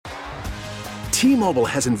T-Mobile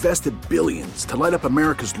has invested billions to light up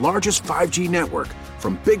America's largest 5G network,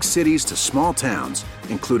 from big cities to small towns,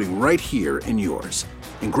 including right here in yours.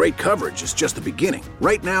 And great coverage is just the beginning.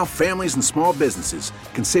 Right now, families and small businesses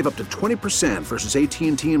can save up to 20% versus AT&T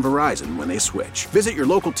and Verizon when they switch. Visit your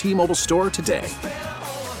local T-Mobile store today.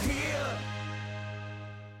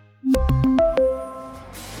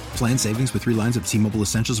 Plan savings with 3 lines of T-Mobile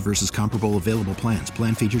Essentials versus comparable available plans.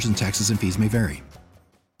 Plan features and taxes and fees may vary.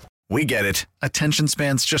 We get it. Attention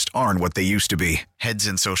spans just aren't what they used to be. Heads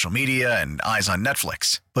in social media and eyes on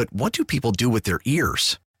Netflix. But what do people do with their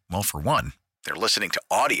ears? Well, for one, they're listening to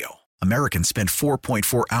audio. Americans spend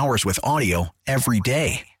 4.4 hours with audio every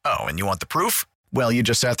day. Oh, and you want the proof? Well, you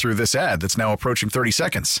just sat through this ad that's now approaching 30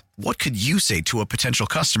 seconds. What could you say to a potential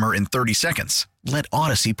customer in 30 seconds? Let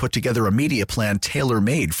Odyssey put together a media plan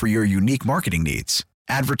tailor-made for your unique marketing needs.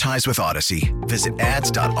 Advertise with Odyssey. Visit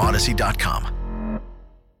ads.odyssey.com.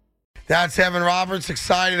 That's Evan Roberts,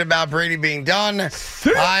 excited about Brady being done.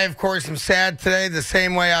 I, of course, am sad today, the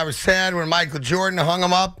same way I was sad when Michael Jordan hung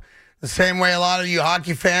him up, the same way a lot of you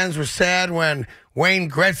hockey fans were sad when Wayne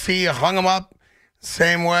Gretzky hung him up, the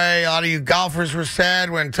same way a lot of you golfers were sad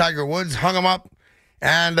when Tiger Woods hung him up.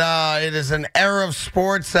 And it is an era of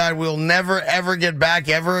sports that we'll never, ever get back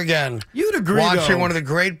ever again. You'd agree, Watching though. one of the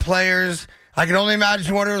great players. I can only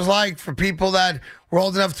imagine what it was like for people that were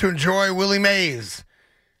old enough to enjoy Willie Mays.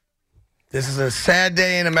 This is a sad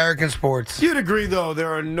day in American sports. You'd agree, though,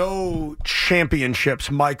 there are no championships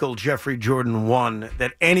Michael Jeffrey Jordan won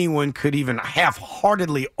that anyone could even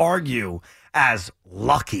half-heartedly argue as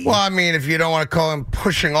lucky. Well, I mean, if you don't want to call him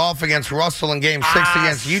pushing off against Russell in Game 6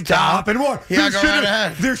 against Utah. Stop. And what? Yeah, go right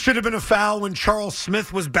ahead. There should have been a foul when Charles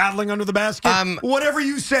Smith was battling under the basket. Whatever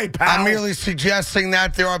you say, pal. I'm merely suggesting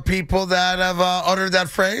that there are people that have uttered that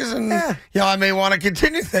phrase, and I may want to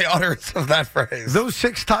continue the utterance of that phrase. Those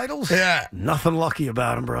 6 titles? Yeah. Nothing lucky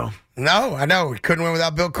about them, bro. No, I know. He couldn't win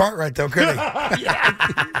without Bill Cartwright, though, could he?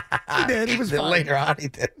 He did. He was fine. Later on, he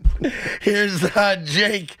did. Here's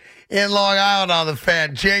Jake in Long Island on the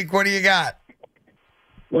Fan. Jake, what do you got?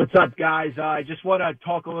 What's up, guys? I just want to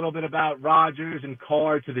talk a little bit about Rodgers and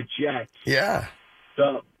Carr to the Jets. Yeah.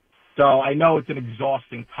 So I know it's an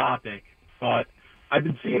exhausting topic, but I've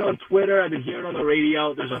been seeing on Twitter, I've been hearing on the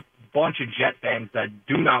radio, there's a bunch of Jet fans that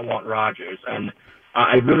do not want Rodgers, and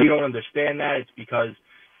I really don't understand that. It's because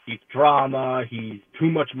he's drama, he's too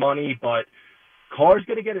much money, but Carr's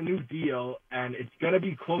going to get a new deal, and it's going to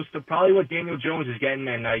be close to probably what Daniel Jones is getting,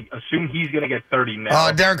 and I assume he's going to get $30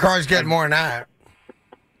 million. Derek Carr's getting more than that.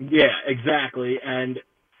 Yeah, exactly. And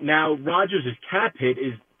now Rodgers' cap hit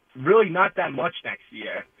is really not that much next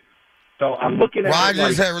year. So I'm looking at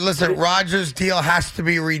Rodgers' deal has to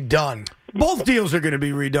be redone. Both deals are going to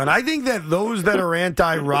be redone. I think that those that are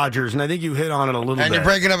anti-Rodgers, and I think you hit on it a little bit. And you're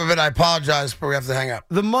breaking up a bit. I apologize, but we have to hang up.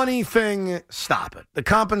 The money thing, stop it. The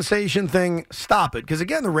compensation thing, stop it. Because,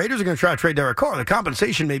 again, the Raiders are going to try to trade Derek Carr. The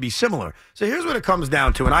compensation may be similar. So here's what it comes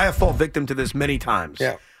down to, and I have fallen victim to this many times.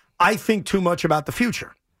 Yeah. I think too much about the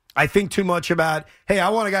future. I think too much about, hey, I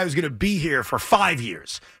want a guy who's going to be here for 5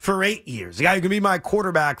 years, for 8 years, a guy who can be my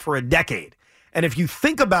quarterback for a decade. And if you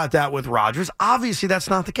think about that with Rodgers, obviously that's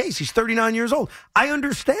not the case. He's 39 years old. I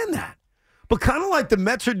understand that. But kind of like the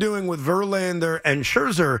Mets are doing with Verlander and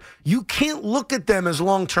Scherzer, you can't look at them as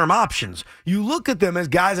long-term options. You look at them as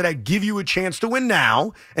guys that give you a chance to win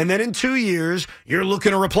now, and then in 2 years, you're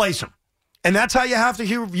looking to replace them. And that's how you have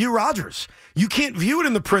to view Rodgers. You can't view it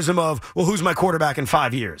in the prism of, well, who's my quarterback in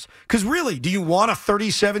 5 years? Because really, do you want a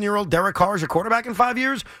 37-year-old Derek Carr as your quarterback in 5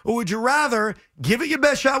 years? Or would you rather give it your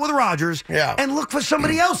best shot with Rodgers and look for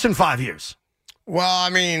somebody else in 5 years? Well, I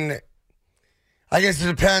mean, I guess it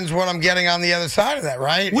depends what I'm getting on the other side of that,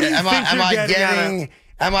 right? What do you think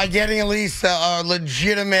am I getting at least a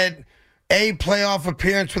legitimate playoff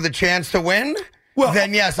appearance with a chance to win? Well,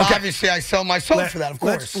 then yes, obviously I sell my soul for that, of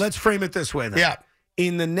course. Let's frame it this way then. Yeah.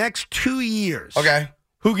 In the next 2 years,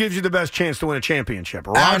 who gives you the best chance to win a championship?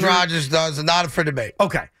 Aaron Rodgers does, not for debate.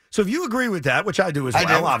 Okay. So if you agree with that, which I do as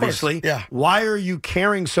well, obviously, why are you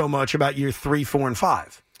caring so much about year 3, 4, and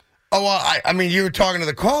 5? Oh, well, I mean, you were talking to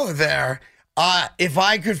the caller there. If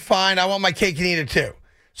I could find, I want my cake and eat it too.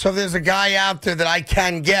 So if there's a guy out there that I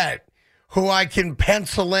can get who I can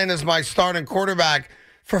pencil in as my starting quarterback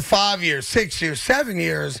for 5 years, 6 years, 7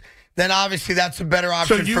 years, then obviously that's a better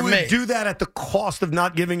option for me. So you would do that at the cost of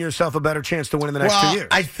not giving yourself a better chance to win in the next 2 years?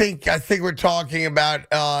 I think we're talking about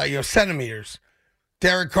centimeters.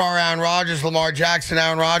 Derek Carr, Aaron Rodgers, Lamar Jackson,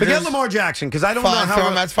 Aaron Rodgers. Forget Lamar Jackson, because I don't know how.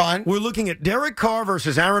 That's fine. We're looking at Derek Carr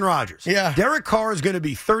versus Aaron Rodgers. Yeah. Derek Carr is going to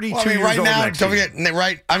be 32 years right old now, next don't year. forget,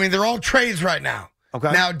 right? I mean, they're all trades right now.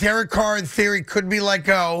 Okay. Now, Derek Carr, in theory, could be let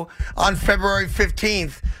go on February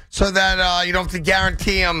 15th so that you don't have to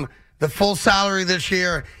guarantee him the full salary this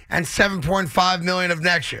year and $7.5 million of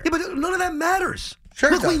next year. Yeah, but none of that matters. Sure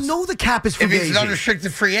it Look, we does. know the cap is for If he's an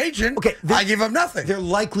unrestricted free agent, I give up nothing. They're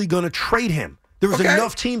likely going to trade him. There's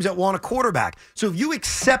enough teams that want a quarterback. So if you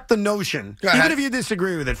accept the notion, even if you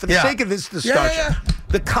disagree with it, for the sake of this discussion,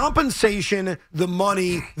 the compensation, the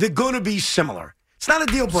money, they're going to be similar. It's not a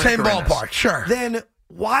deal breaker. Same ballpark, sure. Then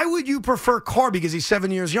why would you prefer Carr because he's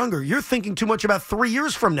 7 years younger? You're thinking too much about 3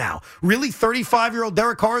 years from now. Really, 35-year-old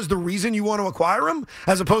Derek Carr is the reason you want to acquire him,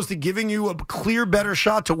 as opposed to giving you a clear, better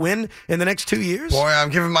shot to win in the next 2 years? Boy, I'm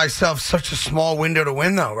giving myself such a small window to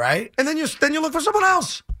win, though, right? And then you look for someone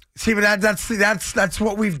else. See, but that's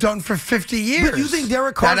what we've done for 50 years. But you think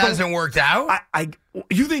Derek Carr that hasn't worked out?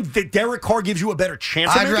 You think that Derek Carr gives you a better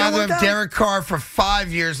chance? I'd rather have Derek Carr for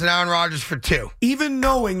 5 years than Aaron Rodgers for 2. Even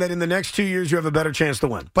knowing that in the next 2 years you have a better chance to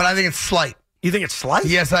win. But I think it's slight. You think it's slight?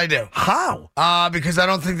 Yes, I do. How? Because I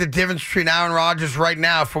don't think the difference between Aaron Rodgers right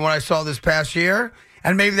now from what I saw this past year,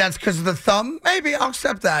 and maybe that's because of the thumb, maybe I'll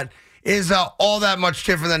accept that, is all that much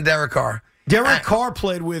different than Derek Carr. Derek Carr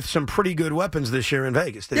played with some pretty good weapons this year in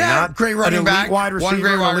Vegas, did he not? Great running back. Wide receiver, one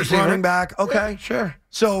great wide receiver. running back. Okay. Yeah, sure.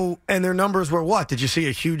 So, and their numbers were what? Did you see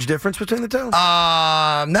a huge difference between the two?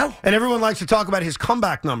 No. And everyone likes to talk about his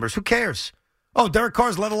comeback numbers. Who cares? Oh, Derek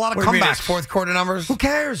Carr's led a lot of What do you mean, comebacks. his fourth quarter numbers? Who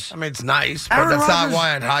cares? I mean, it's nice, but Aaron that's Rodgers-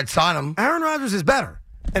 not why I'd sign him. Aaron Rodgers is better.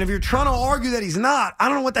 And if you're trying to argue that he's not, I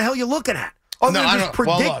don't know what the hell you're looking at. Other than just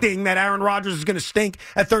predicting that Aaron Rodgers is going to stink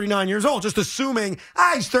at 39 years old, just assuming,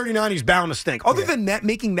 he's 39, he's bound to stink. Other than that,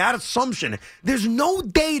 making that assumption, there's no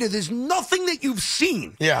data, there's nothing that you've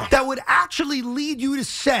seen that would actually lead you to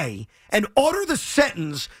say and utter the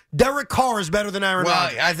sentence, Derek Carr is better than Aaron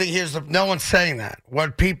Rodgers. Well, I think no one's saying that.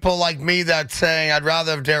 What people like me that's saying I'd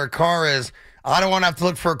rather have Derek Carr is, I don't want to have to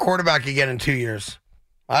look for a quarterback again in 2 years.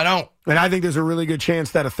 I don't. And I think there's a really good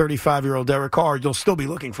chance that a 35-year-old Derek Carr, you'll still be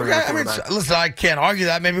looking for a quarterback. Listen, I can't argue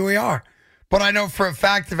that. Maybe we are. But I know for a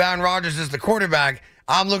fact if Aaron Rodgers is the quarterback,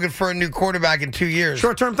 I'm looking for a new quarterback in 2 years.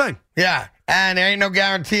 Short-term thing. Yeah. And there ain't no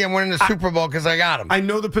guarantee I'm winning the Super Bowl because I got him. I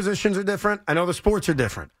know the positions are different. I know the sports are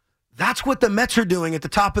different. That's what the Mets are doing at the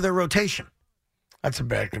top of their rotation. That's a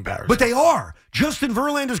bad comparison. But they are. Justin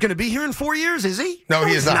Verlander's going to be here in 4 years, is he? No,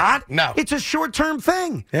 he is not. No. It's a short-term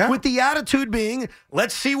thing. Yeah. With the attitude being,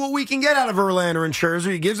 let's see what we can get out of Verlander and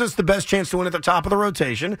Scherzer. He gives us the best chance to win at the top of the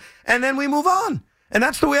rotation, and then we move on. And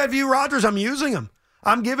that's the way I view Rodgers. I'm using him.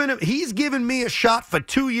 He's given me a shot for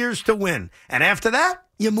 2 years to win. And after that,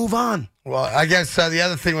 you move on. Well, I guess the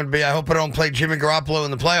other thing would be I hope I don't play Jimmy Garoppolo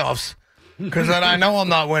in the playoffs because then I know I'm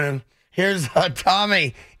not winning. Here's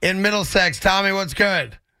Tommy in Middlesex. Tommy, what's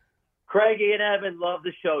good? Craigie and Evan, love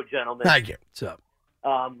the show, gentlemen. Thank you. What's up?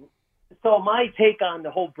 So my take on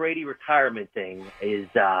the whole Brady retirement thing is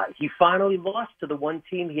he finally lost to the one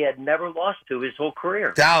team he had never lost to his whole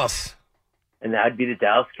career. Dallas. And that would be the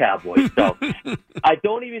Dallas Cowboys. So I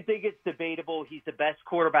don't even think it's debatable. He's the best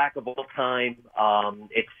quarterback of all time.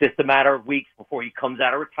 It's just a matter of weeks before he comes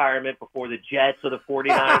out of retirement, before the Jets or the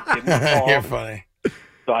 49ers give him a call. You're funny.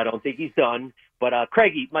 So I don't think he's done. But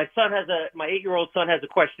Craigie, my 8-year-old son has a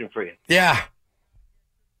question for you. Yeah.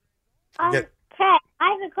 Ted, I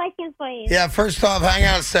have a question for you. Yeah, first off, hang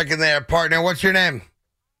on a second there, partner. What's your name?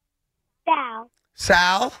 Sal.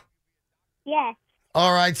 Sal? Yes,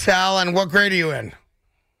 All right, Sal. And what grade are you in?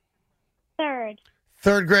 third.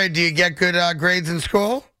 Third grade. Do you get good grades in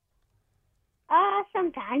school?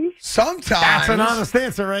 Sometimes. Sometimes. That's an honest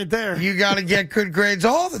answer right there. You got to get good grades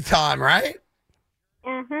all the time, right?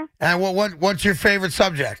 Uh-huh. And what's your favorite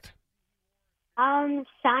subject? Science.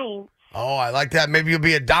 Oh, I like that. Maybe you'll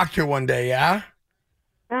be a doctor one day, yeah?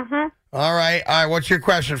 Uh-huh. All right. What's your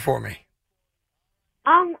question for me?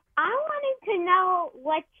 I wanted to know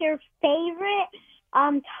what's your favorite,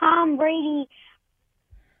 Tom Brady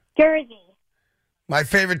jersey. My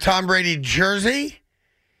favorite Tom Brady jersey?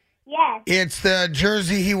 Yes. It's the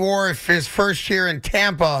jersey he wore his first year in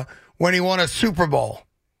Tampa when he won a Super Bowl.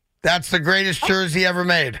 That's the greatest jersey ever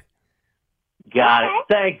made. Got it.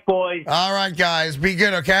 Thanks, boys. All right, guys. Be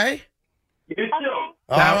good, okay? You too.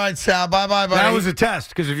 All right, Sal. Bye-bye, buddy. That was a test,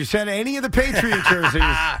 because if you said any of the Patriot jerseys...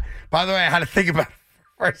 By the way, I had to think about it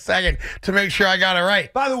for a second to make sure I got it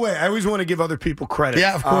right. By the way, I always want to give other people credit.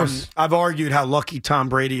 Yeah, of course. I've argued how lucky Tom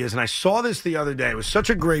Brady is, and I saw this the other day. It was such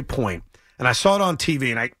a great point, and I saw it on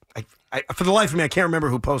TV, and I for the life of me, I can't remember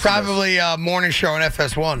who posted it. Probably morning show on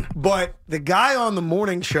FS1. But the guy on the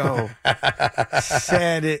morning show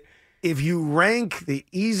said if you rank the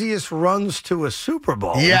easiest runs to a Super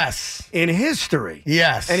Bowl Yes. in history.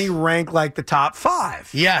 Yes. And he ranked like the top 5.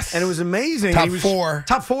 Yes. And it was amazing. Top He was- 4.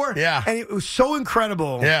 Top 4? Yeah. And it was so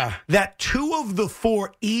incredible that 2 of the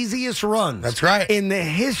 4 easiest runs That's right. in the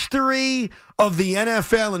history of the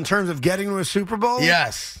NFL in terms of getting to a Super Bowl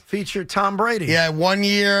featured Tom Brady. Yeah, 1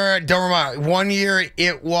 year, don't remember. 1 year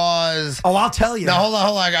it was. Oh, I'll tell you. No, hold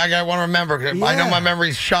on. I want to remember. 'Cause I know my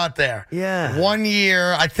memory's shot there. Yeah. 1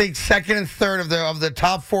 year, I think second and third of the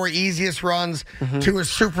top 4 easiest runs to a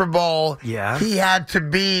Super Bowl. Yeah. He had to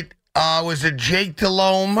beat, was it Jake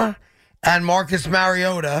Delhomme and Marcus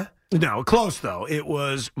Mariota? No, close though. It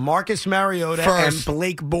was Marcus Mariota First. and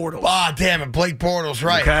Blake Bortles. Ah, damn it. Blake Bortles,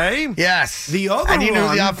 right. Okay. Yes. The other And you knew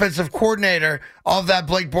one- the offensive coordinator of that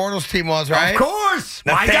Blake Bortles team was, right? Of course.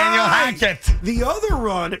 My Nathaniel guy. Hackett. The other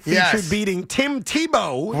run featured Yes. beating Tim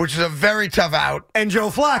Tebow Which is a very tough out. and Joe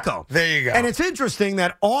Flacco. There you go. And it's interesting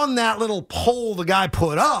that on that little poll the guy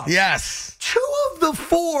put up, Yes. 2 of the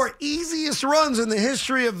 4 easiest runs in the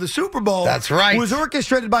history of the Super Bowl That's right. was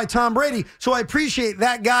orchestrated by Tom Brady. So I appreciate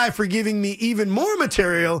that guy for giving me even more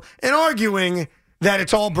material and arguing that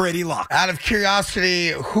it's all Brady luck. Out of curiosity,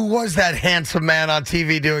 who was that handsome man on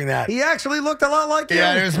TV doing that? He actually looked a lot like you.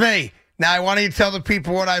 Yeah, it was me. Now, I want you to tell the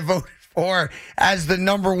people what I voted for as the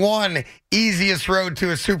number 1 easiest road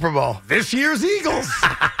to a Super Bowl. This year's Eagles.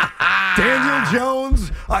 Daniel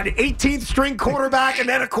Jones, an 18th string quarterback, and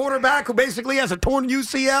then a quarterback who basically has a torn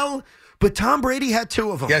UCL. But Tom Brady had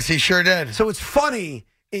 2 of them. Yes, he sure did. So it's funny,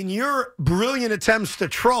 in your brilliant attempts to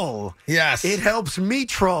troll, Yes. it helps me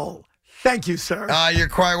troll. Thank you, sir. You're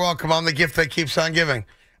quite welcome. I'm the gift that keeps on giving.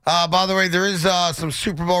 By the way, there is some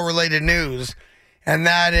Super Bowl related news, and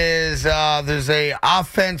that is there's a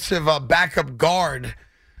offensive backup guard,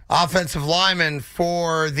 offensive lineman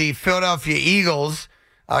for the Philadelphia Eagles,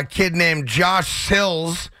 a kid named Josh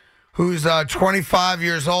Sills, who's 25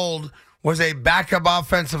 years old, was a backup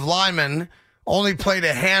offensive lineman, only played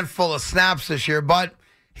a handful of snaps this year, but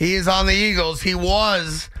he is on the Eagles. He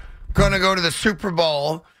was going to go to the Super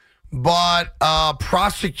Bowl, but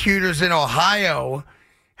prosecutors in Ohio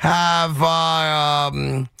have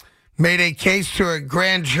made a case to a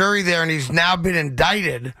grand jury there, and he's now been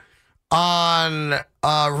indicted on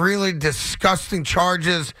really disgusting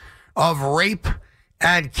charges of rape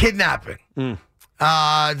and kidnapping. The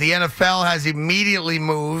NFL has immediately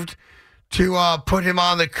moved to put him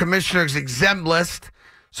on the commissioner's exempt list,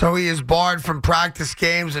 so he is barred from practice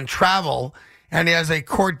games and travel, and he has a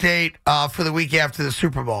court date for the week after the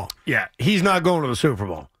Super Bowl. Yeah, he's not going to the Super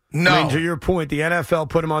Bowl. No. I mean, to your point, the NFL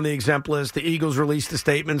put him on the exempt list. The Eagles released a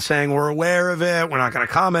statement saying, we're aware of it. We're not going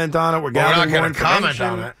to comment on it. We're not gathering more going to comment information.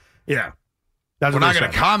 on it. Yeah. That's We're what not they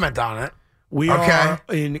going to said. comment on it. We Okay. are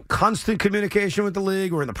in constant communication with the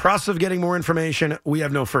league. We're in the process of getting more information. We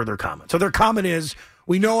have no further comment. So their comment is,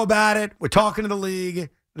 we know about it. We're talking to the league.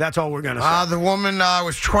 That's all we're going to say. The woman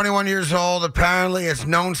was 21 years old, apparently has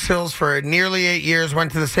known Sills for nearly 8 years,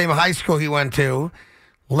 went to the same high school he went to.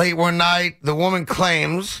 Late one night, the woman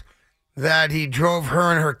claims that he drove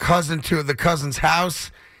her and her cousin to the cousin's house.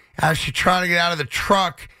 As she tried to get out of the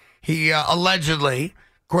truck, he allegedly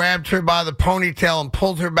grabbed her by the ponytail and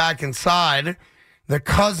pulled her back inside. The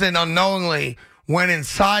cousin unknowingly went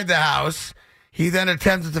inside the house. He then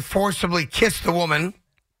attempted to forcibly kiss the woman.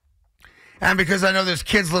 And because I know there's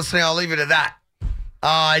kids listening, I'll leave it at that.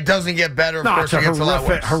 It doesn't get better. Of course, it's it gets a lot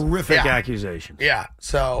worse. horrific Yeah. accusation. Yeah,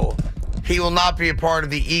 so he will not be a part of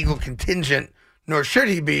the Eagle contingent, nor should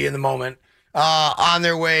he be in the moment, on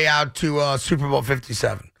their way out to Super Bowl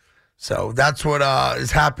 57. So that's what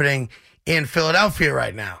is happening in Philadelphia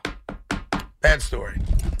right now. Bad story.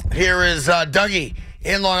 Here is Dougie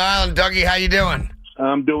in Long Island. Dougie, how you doing?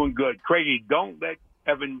 I'm doing good. Craigie, don't let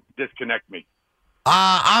Evan disconnect me.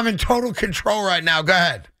 I'm in total control right now. Go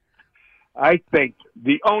ahead. I think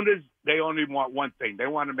the owners, they only want one thing. They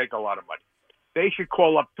want to make a lot of money. They should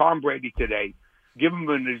call up Tom Brady today, give him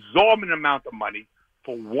an exorbitant amount of money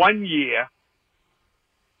for 1 year,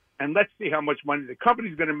 and let's see how much money the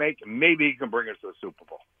company's going to make, and maybe he can bring us to a Super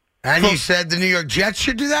Bowl. And you said the New York Jets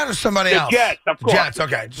should do that, or somebody The else? Jets, of course. Jets,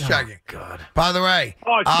 okay. Just checking. God. By the way,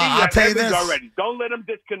 Oh, see, I'll tell you Evans this. already. Don't let him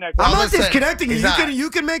disconnect. Well, I'm not listen, disconnecting you. he's You not. can, you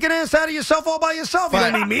can make an ass out of yourself all by yourself. You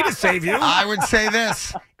But- don't need me to save you. I would say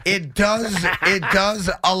this. It does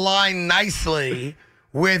align nicely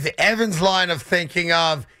with Evan's line of thinking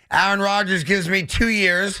of Aaron Rodgers gives me 2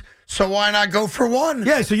 years, So why not go for one?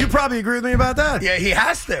 Yeah, so you probably agree with me about that. Yeah, he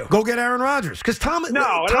has to. Go get Aaron Rodgers. Because Tom... No,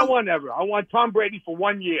 I don't want ever. I want Tom Brady for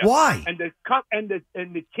 1 year. Why? And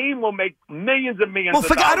the team will make millions and millions Well, of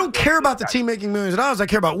dollars. I don't care about the team making millions of dollars. I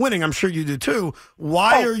care about winning. I'm sure you do too.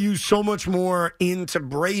 Why are you so much more into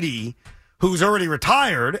Brady, who's already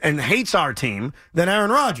retired and hates our team, than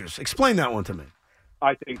Aaron Rodgers? Explain that one to me.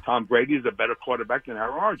 I think Tom Brady is a better quarterback than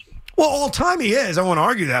Aaron Rodgers. Well, all time he is. I won't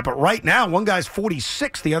argue that. But right now, one guy's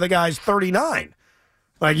 46, the other guy's 39.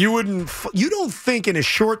 Like, you don't think in a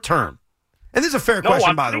short term. And this is a fair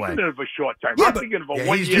question, by the way. I'm thinking of a short term. Yeah, I'm thinking of a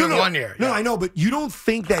 1 he's year. doing 1 year. No, Yeah. I know, but you don't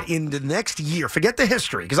think that in the next year, forget the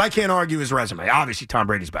history, because I can't argue his resume. Obviously, Tom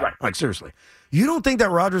Brady's better. Right. Like, seriously. You don't think that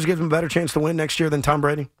Rodgers gives him a better chance to win next year than Tom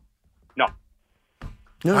Brady? No.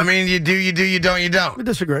 No. I mean, you do, you don't. We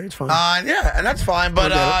disagree. It's fine. Yeah, and that's fine.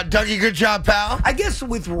 But, Dougie, good job, pal. I guess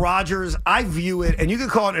with Rodgers, I view it, and you can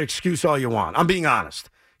call it an excuse all you want. I'm being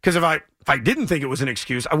honest. Because if I didn't think it was an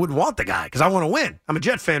excuse, I wouldn't want the guy because I want to win. I'm a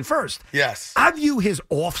Jet fan first. Yes. I view his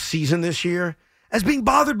off season this year as being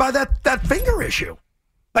bothered by that finger issue.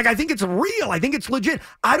 Like, I think it's real. I think it's legit.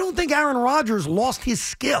 I don't think Aaron Rodgers lost his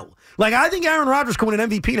skill. Like, I think Aaron Rodgers can win an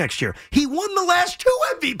MVP next year. He won the last 2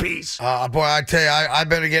 MVPs. Boy, I tell you, I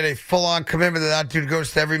better get a full-on commitment that dude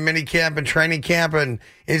goes to every mini camp and training camp and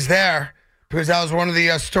is there because that was one of the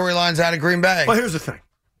storylines out of Green Bay. Well, here's the thing.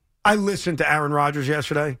 I listened to Aaron Rodgers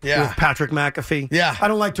yesterday with Patrick McAfee. Yeah. I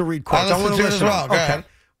don't like to read quotes. I listened to it as well. Go ahead.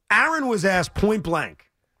 Aaron was asked point blank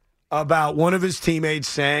about one of his teammates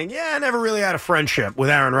saying, I never really had a friendship with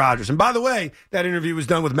Aaron Rodgers. And by the way, that interview was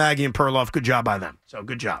done with Maggie and Perloff. Good job by them. So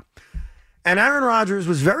good job. And Aaron Rodgers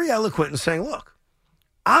was very eloquent in saying, look,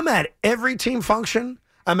 I'm at every team function.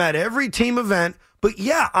 I'm at every team event. But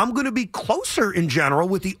yeah, I'm going to be closer in general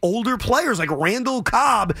with the older players. Like Randall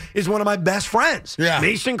Cobb is one of my best friends. Yeah.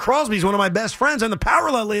 Mason Crosby is one of my best friends. And the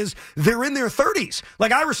parallel is they're in their 30s.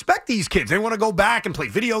 Like, I respect these kids. They want to go back and play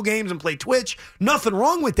video games and play Twitch. Nothing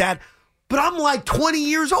wrong with that. But I'm like 20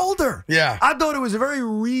 years older. Yeah. I thought it was a very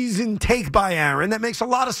reasoned take by Aaron that makes a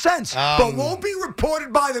lot of sense. But won't be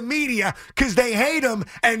reported by the media because they hate him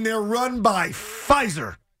and they're run by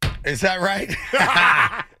Pfizer. Is that right?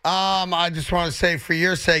 I just want to say for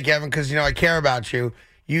your sake, Evan, because, I care about you,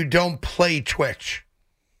 you don't play Twitch.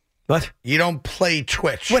 What? You don't play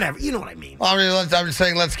Twitch. Whatever. You know what I mean. Well, I'm just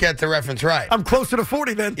saying let's get the reference right. I'm closer to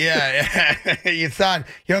 40 then. Yeah. It's not,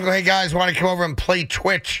 you don't go, hey, guys, want to come over and play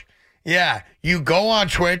Twitch? Yeah. You go on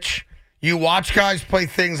Twitch. You watch guys play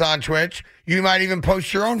things on Twitch. You might even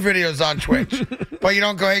post your own videos on Twitch. But you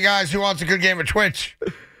don't go, hey, guys, who wants a good game of Twitch?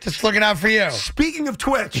 Just looking out for you. Speaking of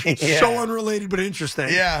Twitch, so unrelated but interesting.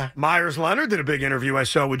 Yeah. Myers Leonard did a big interview I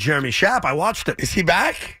saw with Jeremy Schaap. I watched it. Is he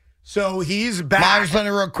back? So he's back. Myers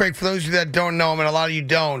Leonard, real quick, for those of you that don't know him, and a lot of you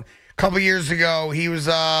don't, a couple years ago, he was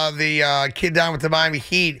the kid down with the Miami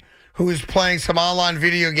Heat who was playing some online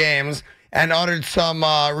video games and uttered some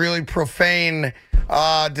really profane,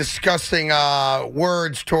 disgusting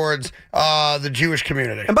words towards the Jewish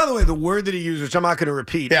community. And by the way, the word that he used, which I'm not going to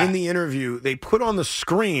repeat, Yeah. in the interview, they put on the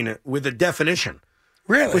screen with a definition.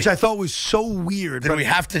 Really? Which I thought was so weird. Did we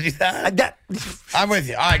have to do that? I'm with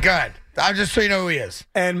you. All right, go ahead. I'm just so you know who he is.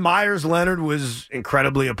 And Myers Leonard was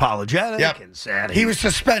incredibly apologetic and said he was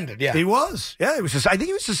suspended. Yeah, he was. Yeah, he was. I think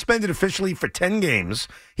he was suspended officially for 10 games.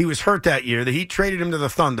 He was hurt that year. The Heat traded him to the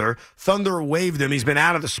Thunder. Thunder waived him. He's been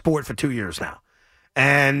out of the sport for 2 years now,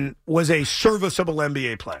 and was a serviceable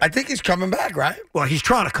NBA player. I think he's coming back, right? Well, he's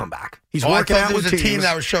trying to come back. He's I working thought out there was with a teams. team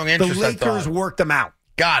that was showing interest. The Lakers worked him out.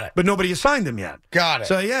 Got it. But nobody assigned him yet. Got it.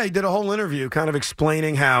 So, yeah, he did a whole interview kind of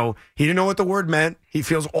explaining how he didn't know what the word meant. He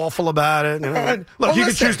feels awful about it. Look, you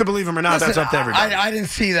can choose to believe him or not. That's up to everybody. I didn't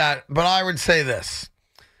see that, but I would say this.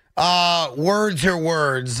 Words are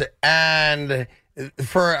words. And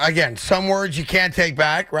for, again, some words you can't take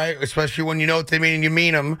back, right? Especially when you know what they mean and you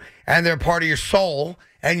mean them and they're part of your soul.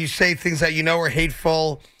 And you say things that you know are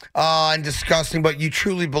hateful and disgusting, but you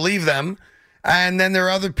truly believe them. And then there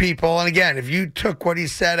are other people, and again, if you took what he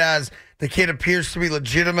said as the kid appears to be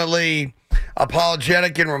legitimately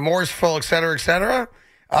apologetic and remorseful, et cetera,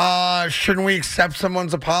 shouldn't we accept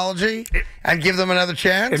someone's apology and give them another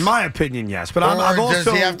chance? In my opinion, yes. But or I've also...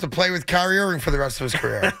 does he have to play with Kyrie Irving for the rest of his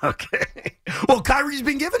career? Okay. Well, Kyrie's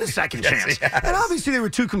been given a second chance. Yes. And obviously they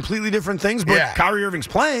were two completely different things, but Kyrie Irving's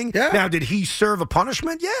playing. Yeah. Now, did he serve a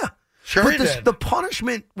punishment? Yeah. Sure but he did. The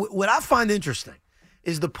punishment, what I find interesting,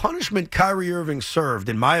 is the punishment Kyrie Irving served,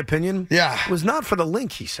 in my opinion, was not for the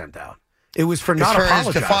link he sent out. It was for not apologizing.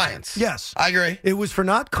 His defiance. Yes. I agree. It was for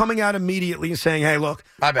not coming out immediately and saying, hey, look,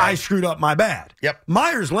 my bad. I screwed up, my bad. Yep.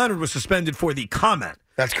 Myers Leonard was suspended for the comment.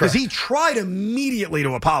 That's Because correct. he tried immediately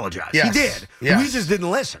to apologize. Yes. He did. Yes. We just didn't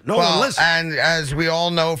listen. No one listened. And as we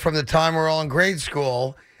all know from the time we're all in grade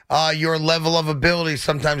school, your level of ability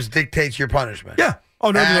sometimes dictates your punishment. Yeah.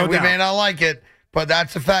 Oh, no, and no we doubt. may not like it, but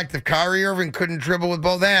that's a fact. If Kyrie Irving couldn't dribble with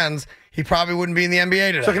both hands, he probably wouldn't be in the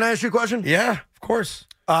NBA today. So can I ask you a question? Yeah, of course.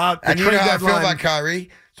 The And you know trade how I feel deadline- about Kyrie.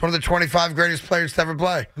 It's one of the 25 greatest players to ever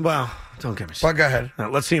play. Well, don't get me But started. go ahead.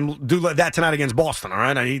 Let's see him do that tonight against Boston, all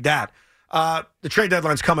right? I need that. The trade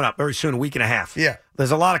deadline's coming up very soon, a week and a half. Yeah.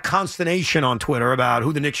 There's a lot of consternation on Twitter about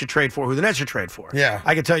who the Knicks should trade for, who the Nets should trade for. Yeah.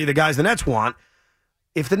 I can tell you the guys the Nets want.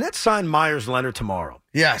 If the Nets sign Myers Leonard tomorrow,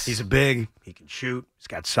 Yes. he's a big, he can shoot, he's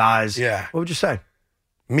got size. Yeah. What would you say?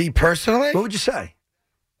 Me personally? What would you say?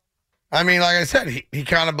 I mean, like I said, he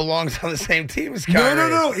kind of belongs on the same team as Kyrie.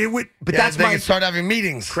 No. It would, but Yeah, that's they my could start having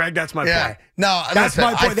meetings. Craig, that's my Yeah. point. No, That's listen,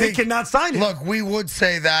 my point. I They think- cannot sign him. Look, we would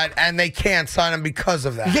say that, and they can't sign him because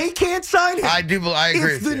of that. They can't sign him. I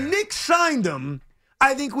agree If with the you. Knicks signed him,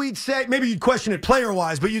 I think we'd say, maybe you'd question it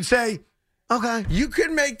player-wise, but you'd say, okay. You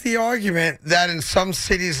could make the argument that in some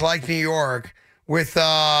cities like New York, with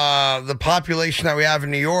the population that we have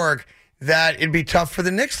in New York, that it'd be tough for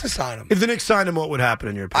the Knicks to sign him. If the Knicks signed him, what would happen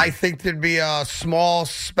in your opinion? I think there'd be a small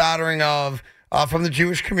spattering of from the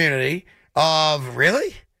Jewish community of,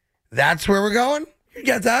 really? That's where we're going? You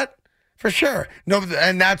get that? For sure. No,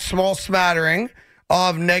 and that small smattering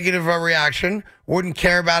of negative reaction, wouldn't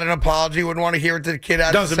care about an apology, wouldn't want to hear what the kid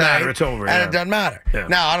has Doesn't to say. matter. It's over, And yeah. it doesn't matter. Yeah.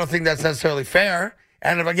 Now, I don't think that's necessarily fair.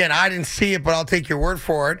 And if, again, I didn't see it, but I'll take your word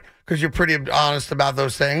for it because you're pretty honest about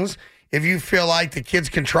those things. If you feel like the kid's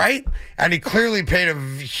contrite and he clearly paid a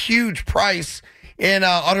huge price in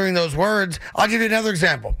uttering those words, I'll give you another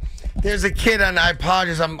example. There's a kid, and I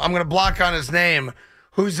apologize, I'm going to block on his name,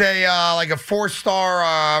 who's a like a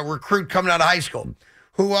 4-star recruit coming out of high school,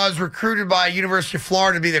 who was recruited by University of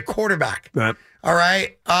Florida to be the quarterback. Right. All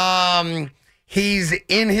right. He's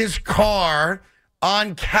in his car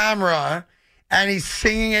on camera, and he's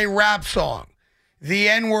singing a rap song. The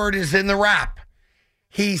N-word is in the rap.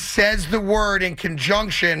 He says the word in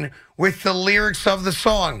conjunction with the lyrics of the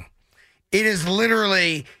song. It is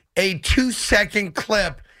literally a 2-second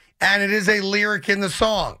clip, and it is a lyric in the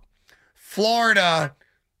song. Florida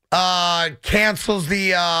cancels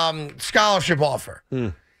the scholarship offer.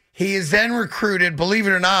 He is then recruited, believe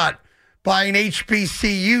it or not, by an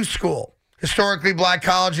HBCU school, historically black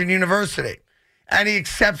college and university, and he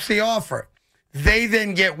accepts the offer. They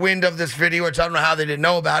then get wind of this video, which I don't know how they didn't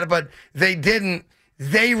know about it, but they didn't.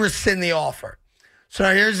 They rescind the offer. So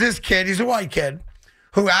now here's this kid, he's a white kid,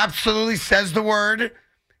 who absolutely says the word,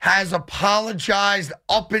 has apologized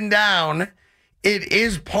up and down. It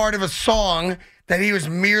is part of a song that he was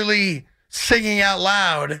merely singing out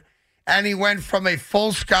loud, and he went from a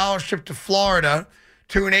full scholarship to Florida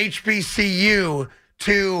to an HBCU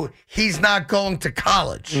to he's not going to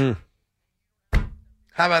college.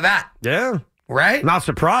 How about that? Yeah. Right? Not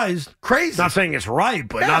surprised. Crazy. Not saying it's right,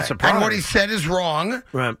 but Yeah. not surprised. And what he said is wrong.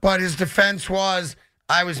 Right. But his defense was,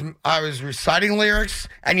 I was reciting lyrics,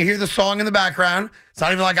 and you hear the song in the background. It's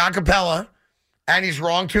not even like a cappella, and he's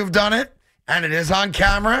wrong to have done it, and it is on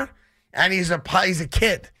camera, and he's a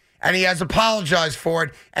kid, and he has apologized for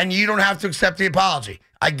it, and you don't have to accept the apology.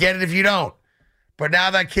 I get it if you don't, but now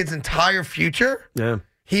that kid's entire future, Yeah.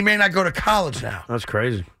 he may not go to college now. That's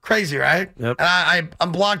crazy. Crazy, right? Yep. And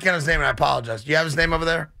I'm blocking on his name, and I apologize. Do you have his name over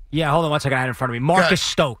there? Yeah, hold on one second. I had it in front of me. Marcus Good.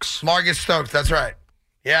 Stokes. Marcus Stokes, that's right.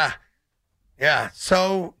 Yeah. Yeah.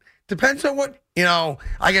 So depends on what,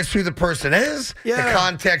 I guess who the person is, Yeah. the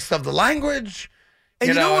context of the language, And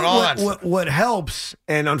you know and all that what, stuff. what helps,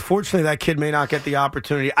 and unfortunately that kid may not get the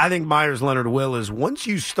opportunity, I think Myers Leonard will, is once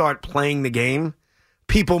you start playing the game,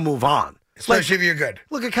 people move on. Especially if you're good.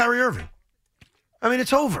 Look at Kyrie Irving. I mean,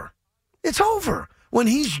 it's over. It's over. When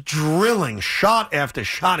he's drilling shot after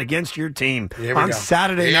shot against your team Here we on go.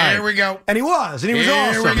 Saturday night. Here we go. And he was Here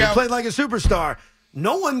awesome. we He go. played like a superstar.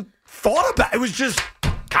 No one thought about it. It was just,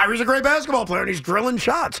 Kyrie's a great basketball player, and he's drilling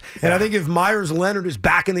shots. And I think if Myers Leonard is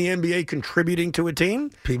back in the NBA contributing to a team,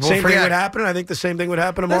 People same forget. thing would happen. And I think the same thing would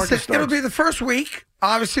happen to Marcus Listen, Stokes. it'll be the first week.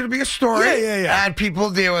 Obviously, it'll be a story. Yeah. And people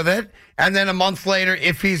deal with it. And then a month later,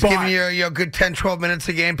 if he's giving you a good 10, 12 minutes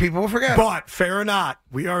a game, people will forget. But fair or not,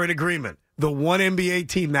 we are in agreement. The one NBA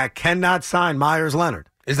team that cannot sign Myers Leonard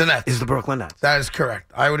is the Nets. Is the Brooklyn Nets. That is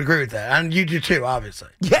correct. I would agree with that. And you do too, obviously.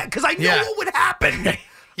 Yeah, because I know what would happen.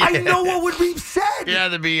 I know what would be said. Yeah,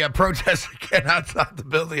 there'd be a protest again outside the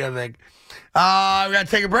building, I think. We got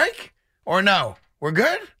to take a break? Or no? We're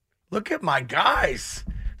good? Look at my guys.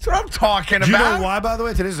 That's what I'm talking Do you about. know why, by the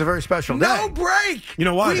way? Today's a very special day. No break. You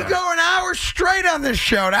know why? We though? go an hour straight on this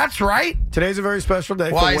show. That's right. Today's a very special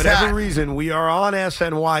day. Why For is whatever that? reason, we are on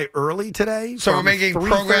SNY early today. So we're from making 3:30.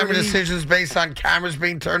 programming decisions based on cameras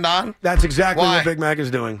being turned on? That's exactly Why? what Big Mac is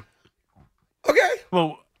doing. Okay.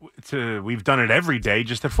 Well, we've done it every day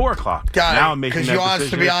just at 4 o'clock. Got now it. I'm making Because that you want us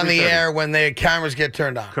to decision be at on the 3:30. air when the cameras get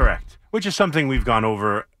turned on. Correct. Which is something we've gone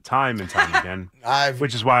over time and time again.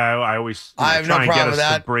 Which is why I always I have no try and get problem us with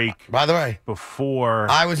that. to break. By the way, before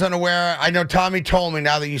I was unaware. I know Tommy told me.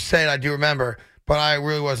 Now that you say it, I do remember. But I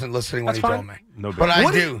really wasn't listening when That's he fine. told me. No big but I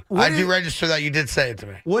What do. is- I do register that you did say it to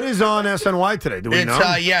me. What is on SNY today? Do we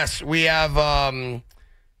know? Yes, we have.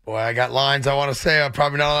 Boy, I got lines I want to say. I'm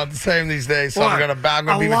probably not allowed to say them these days, so What? I'm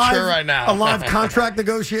gonna be mature right now. A live contract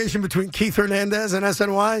negotiation between Keith Hernandez and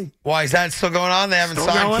SNY. Why is that still going on? They haven't Still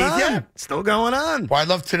signed going Keith on. yet. Still going on. Well, I'd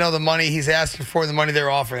love to know the money he's asking for, the money they're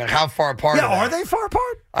offering. Like how far apart? Yeah, are are they far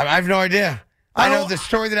apart? I have no idea. I know don't- the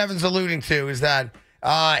story that Evan's alluding to is that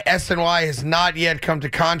SNY has not yet come to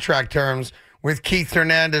contract terms with Keith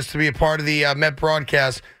Hernandez to be a part of the Met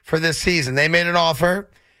broadcast for this season. They made an offer.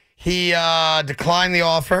 He declined the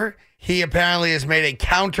offer. He apparently has made a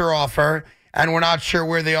counter offer, and we're not sure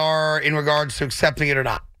where they are in regards to accepting it or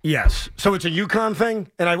not. Yes. So it's a UConn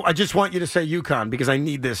thing, and I just want you to say UConn because I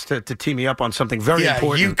need this to tee me up on something very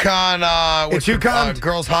important. UConn. It's UConn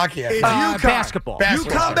girls hockey. I It's think. UConn. Basketball.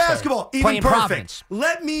 UConn basketball. Even Playing perfect. Providence.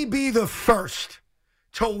 Let me be the first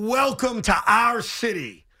to welcome to our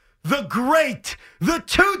city the great, the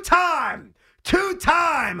two-time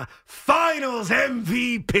Finals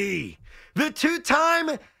MVP, the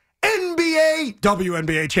two-time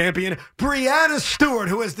WNBA champion, Breanna Stewart,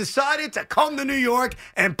 who has decided to come to New York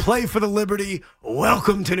and play for the Liberty.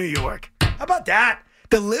 Welcome to New York. How about that?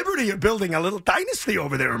 The Liberty are building a little dynasty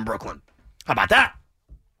over there in Brooklyn. How about that?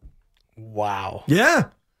 Wow. Yeah.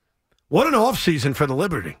 What an offseason for the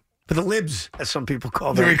Liberty. For the Libs, as some people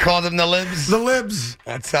call Do them. we call them the Libs? The Libs.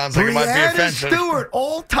 That sounds like it might be Breanna offensive. Stewart,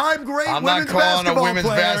 all-time great I'm not women's calling basketball a women's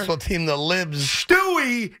player. basketball team the Libs.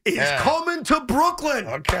 Stewie is Yeah. coming to Brooklyn.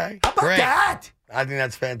 Okay. How about Great. that? I think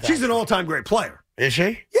that's fantastic. She's an all-time great player. Is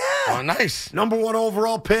she? Yeah. Oh, nice. Number 1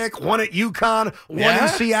 overall pick, one at UConn, one Yeah? in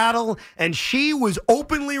Seattle, and she was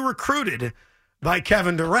openly recruited by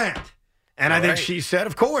Kevin Durant. And I think she said,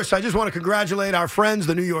 of course, I just want to congratulate our friends,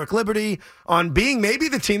 the New York Liberty, on being maybe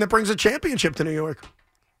the team that brings a championship to New York.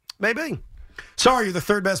 Maybe. Sorry, you're the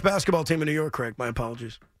third best basketball team in New York, Craig. My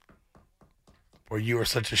apologies. Well, you are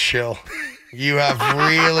such a shill. You have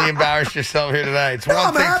really embarrassed yourself here today. It's one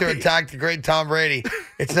I'm thing happy. to attack the great Tom Brady.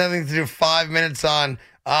 It's nothing to do 5 minutes on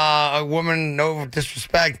a woman, no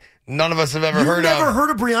disrespect, none of us have ever You've heard never of. heard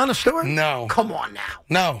of Breanna Stewart? No. Come on now.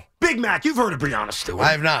 No. Big Mac, you've heard of Breanna Stewart.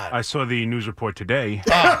 I have not. I saw the news report today.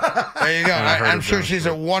 Oh, there you go. I heard I'm of sure Breanna she's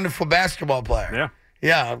a wonderful basketball player. Yeah.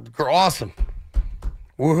 Yeah, awesome.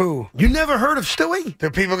 Woohoo. You never heard of Stewie? Do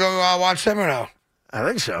people go watch them or no? I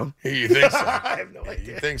think so. You think so? I have no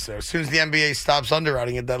idea. You think so? As soon as the NBA stops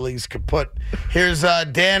underwriting it, that league's kaput. Here's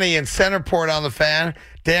Danny in Centerport on the Fan.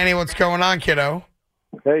 Danny, what's going on, kiddo?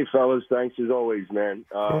 Hey, fellas. Thanks as always, man.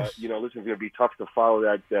 Listen, it's going to be tough to follow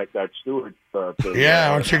that Stewart.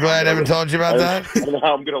 Yeah, aren't you glad Evan told you about that? I don't know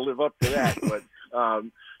how I'm going to live up to that. But,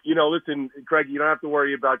 listen, Craig, you don't have to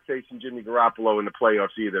worry about facing Jimmy Garoppolo in the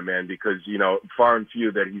playoffs either, man, because, far and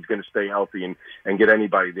few that he's going to stay healthy and get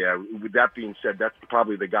anybody there. With that being said, that's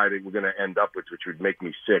probably the guy that we're going to end up with, which would make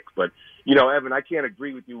me sick. But, Evan, I can't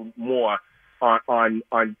agree with you more on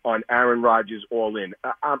Aaron Rodgers all in.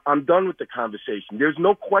 I'm done with the conversation. There's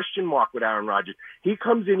no question mark with Aaron Rodgers. He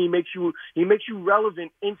comes in, he makes you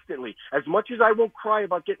relevant instantly. As much as I won't cry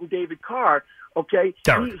about getting David Carr, okay,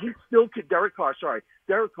 he still could. Derek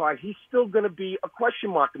Carr, he's still going to be a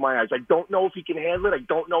question mark in my eyes. I don't know if he can handle it. I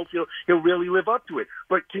don't know if he'll really live up to it.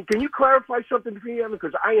 But can you clarify something for me, Evan?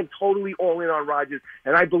 Because I am totally all in on Rodgers,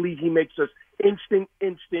 and I believe he makes us instant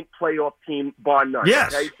playoff team, bar none.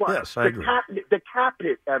 Yes, okay? yes, I agree. The cap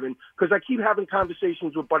hit, Evan, because I keep having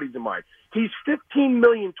conversations with buddies of mine. He's $15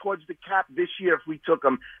 million towards the cap this year if we took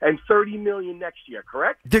him, and $30 million next year.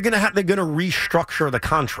 Correct? They're gonna restructure the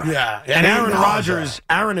contract. Yeah, and he Aaron knows Rodgers.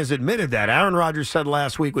 that. Aaron has admitted that. Aaron Rodgers said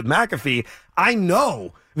last week with McAfee, "I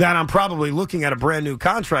know that I'm probably looking at a brand new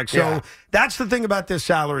contract." So that's the thing about this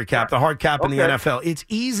salary cap, the hard cap in the NFL. It's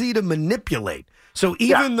easy to manipulate. So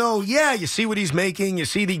even though, you see what he's making, you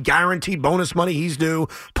see the guaranteed bonus money he's due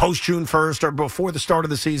post June 1st or before the start of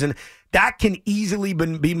the season, that can easily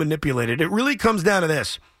be manipulated. It really comes down to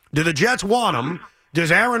this. Do the Jets want him?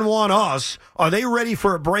 Does Aaron want us? Are they ready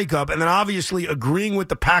for a breakup? And then obviously agreeing with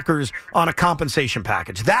the Packers on a compensation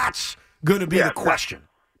package. That's going to be the question.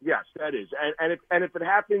 Yes, that is. And if it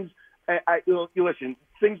happens, listen,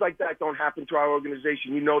 things like that don't happen to our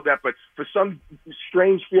organization. You know that. But for some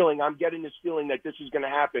strange feeling, I'm getting this feeling that this is going to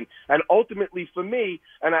happen. And ultimately for me,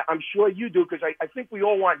 and I'm sure you do, because I think we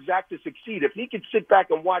all want Zach to succeed. If he could sit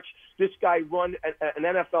back and watch this guy run an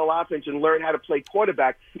NFL offense and learn how to play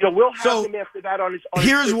quarterback, we'll have him after that on his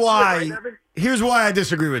Here's why. Right, Evan? Here's why I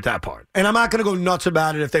disagree with that part. And I'm not going to go nuts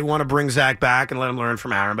about it if they want to bring Zach back and let him learn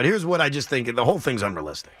from Aaron. But here's what I just think. The whole thing's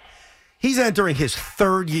unrealistic. He's entering his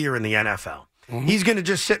third year in the NFL. Mm-hmm. He's going to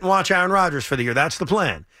just sit and watch Aaron Rodgers for the year. That's the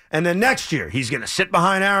plan. And then next year, he's going to sit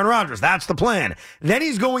behind Aaron Rodgers. That's the plan. Then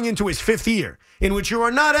he's going into his fifth year, in which you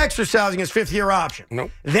are not exercising his fifth-year option.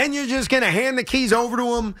 Nope. Then you're just going to hand the keys over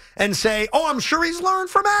to him and say, I'm sure he's learned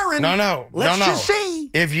from Aaron. No. Let's just see.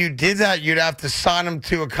 If you did that, you'd have to sign him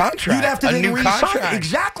to a contract. You'd have to a new contract.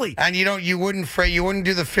 Exactly. And you wouldn't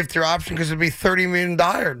do the fifth-year option because it'd be $30 million.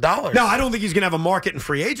 No, I don't think he's going to have a market in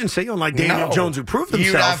free agency, unlike Daniel Jones, who proved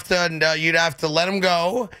himself. You'd have to let him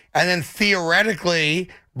go, and then theoretically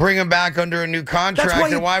bring him back under a new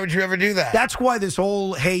contract. And why would you ever do that? That's why this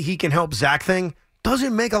whole, hey, he can help Zach thing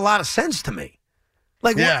doesn't make a lot of sense to me.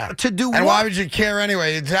 What, to do and what? Why would you care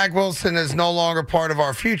anyway? Zach Wilson is no longer part of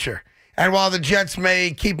our future. And while the Jets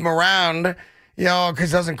may keep him around,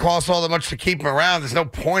 because it doesn't cost all that much to keep him around, there's no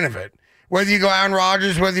point of it. Whether you go Aaron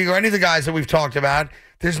Rodgers, whether you go any of the guys that we've talked about,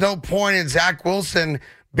 there's no point in Zach Wilson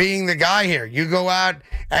being the guy here. You go out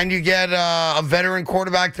and you get a veteran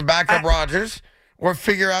quarterback to back up Rodgers, or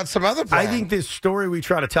figure out some other plan. I think this story we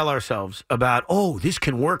try to tell ourselves about, this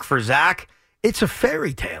can work for Zach, it's a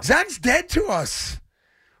fairy tale. Zach's dead to us.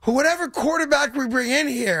 Whatever quarterback we bring in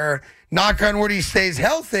here, knock on wood, he stays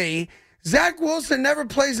healthy. Zach Wilson never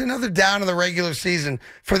plays another down in the regular season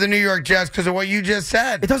for the New York Jets because of what you just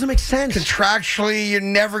said. It doesn't make sense. Contractually, you're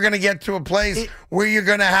never going to get to a place where you're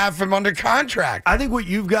going to have him under contract. I think what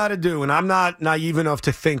you've got to do, and I'm not naive enough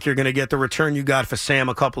to think you're going to get the return you got for Sam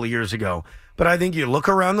a couple of years ago, but I think you look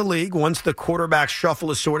around the league once the quarterback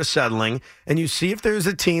shuffle is sort of settling, and you see if there's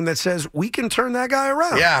a team that says, we can turn that guy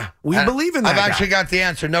around. Yeah. We believe in that I've actually got the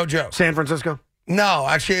answer. No joke. San Francisco? No,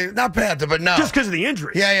 actually, not Panther, but no. Just because of the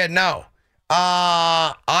injury. Yeah, no.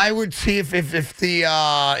 I would see if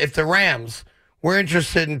the Rams were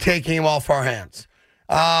interested in taking him off our hands.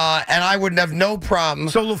 And I would have no problem.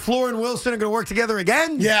 So LaFleur and Wilson are going to work together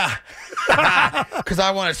again? Yeah. Because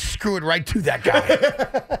I want to screw it right to that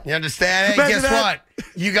guy. You understand? Hey, guess what?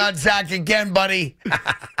 You got Zach again, buddy.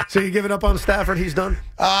 So you giving up on Stafford? He's done?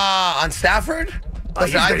 On Stafford?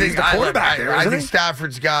 Listen, he's the quarterback there, I isn't think he?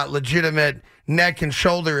 Stafford's got legitimate neck and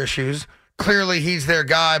shoulder issues. Clearly, he's their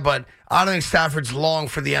guy, but I don't think Stafford's long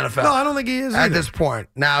for the NFL. No, I don't think he is at this point.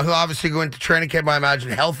 Now, he'll obviously go into training camp, I imagine,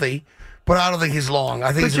 healthy, but I don't think he's long.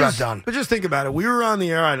 I think he's about done. But just think about it. We were on the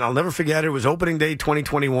air, and I'll never forget it. It was opening day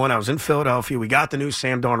 2021. I was in Philadelphia. We got the news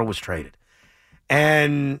Sam Darnold was traded.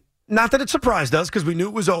 And not that it surprised us because we knew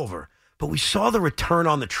it was over, but we saw the return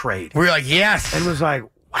on the trade. We were like, yes. And it was like,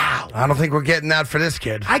 wow. I don't think we're getting that for this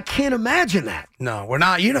kid. I can't imagine that. No, we're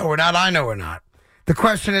not. You know we're not. I know we're not. The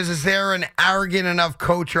question is there an arrogant enough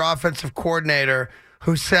coach or offensive coordinator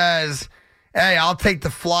who says, hey, I'll take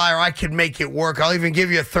the flyer. I can make it work. I'll even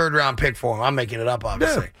give you a third-round pick for him. I'm making it up,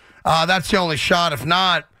 obviously. Yeah. That's the only shot. If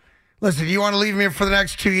not, listen, you want to leave him here for the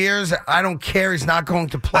next 2 years? I don't care. He's not going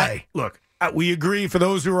to play. Look, we agree for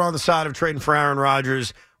those who are on the side of trading for Aaron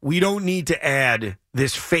Rodgers, we don't need to add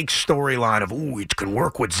this fake storyline of, it can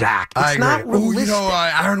work with Zach. It's not realistic.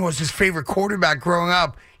 Aaron was his favorite quarterback growing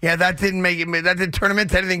up. Yeah, that didn't turn him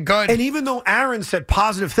into anything good. And even though Aaron said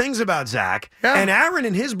positive things about Zach, and Aaron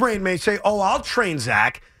in his brain may say, I'll train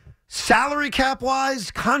Zach, salary cap-wise,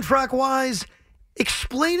 contract-wise,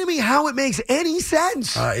 explain to me how it makes any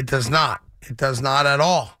sense. It does not. It does not at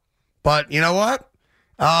all. But you know what?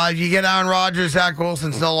 You get Aaron Rodgers, Zach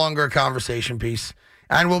Wilson's no longer a conversation piece.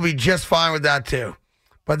 And we'll be just fine with that, too.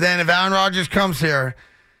 But then if Aaron Rodgers comes here,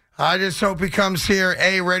 I just hope he comes here,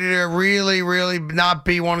 ready to really, really not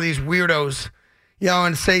be one of these weirdos,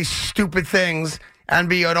 and say stupid things and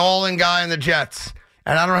be an all-in guy in the Jets.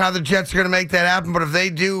 And I don't know how the Jets are going to make that happen, but if they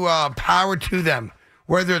do, power to them.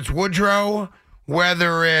 Whether it's Woodrow,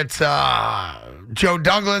 whether it's Joe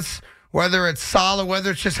Douglas, whether it's Saleh,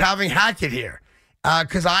 whether it's just having Hackett here.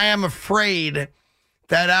 Because I am afraid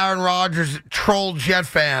that Aaron Rodgers trolled Jet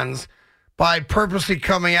fans by purposely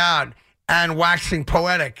coming out and waxing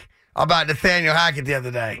poetic about Nathaniel Hackett the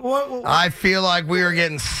other day. What? I feel like we were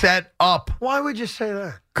getting set up. Why would you say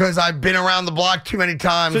that? Because I've been around the block too many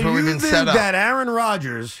times where we've been set up. So you think that Aaron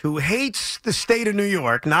Rodgers, who hates the state of New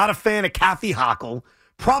York, not a fan of Kathy Hochul,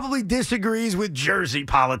 probably disagrees with Jersey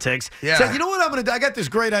politics, said, you know what I'm going to do? I got this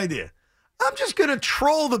great idea. I'm just going to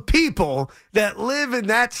troll the people that live in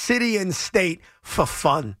that city and state for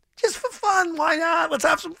fun. Just for fun. Why not? Let's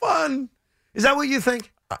have some fun. Is that what you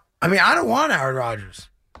think? I mean, I don't want Aaron Rodgers.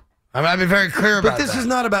 I mean, I've been very clear about that. But this is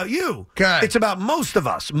not about you. Okay. It's about most of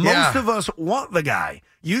us. Most of us want the guy.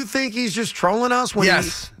 You think he's just trolling us? When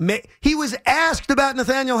he was asked about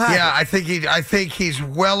Nathaniel Hackett. Yeah, I think he's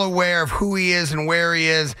well aware of who he is and where he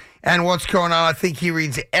is and what's going on. I think he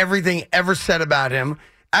reads everything ever said about him,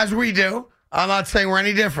 as we do. I'm not saying we're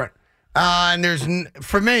any different. And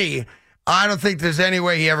for me, I don't think there's any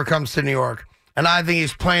way he ever comes to New York. And I think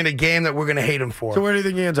he's playing a game that we're going to hate him for. So where do you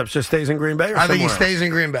think he ends up? Just stays in Green Bay or I think he somewhere stays else?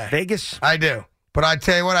 in Green Bay. Vegas? I do. But I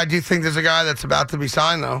tell you what, I do think there's a guy that's about to be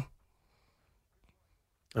signed, though.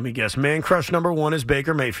 Let me guess. Man crush number 1 is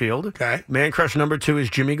Baker Mayfield. Okay. Man crush number 2 is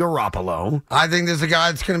Jimmy Garoppolo. I think there's a guy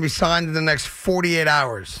that's going to be signed in the next 48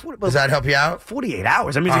 hours. Does that help you out? 48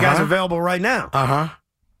 hours? That means the guy's available right now.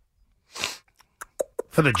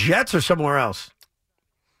 For the Jets or somewhere else?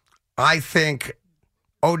 I think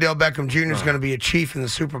Odell Beckham Jr. is going to be a Chief in the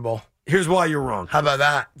Super Bowl. Here's why you're wrong. How about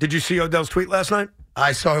that? Did you see Odell's tweet last night?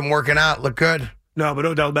 I saw him working out. Looked good. No, but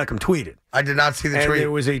Odell Beckham tweeted. I did not see the and tweet.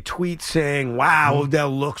 There was a tweet saying, wow, Odell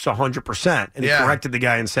looks 100%. And he corrected the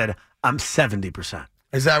guy and said, I'm 70%.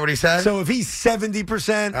 Is that what he said? So if he's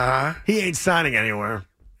 70%, he ain't signing anywhere.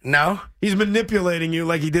 No? He's manipulating you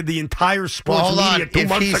like he did the entire sports media 2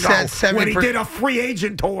 months ago when he did a free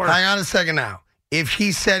agent tour. Hang on a second now. If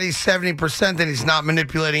he said he's 70%, then he's not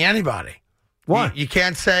manipulating anybody. What? You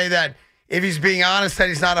can't say that if he's being honest that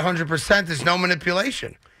he's not 100%, there's no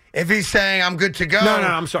manipulation. If he's saying I'm good to go, no,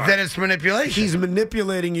 I'm sorry. Then it's manipulation. He's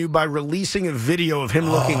manipulating you by releasing a video of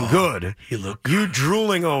him looking good. You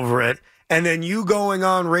drooling over it, and then you going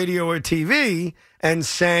on radio or TV and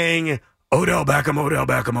saying, Odell Beckham, Odell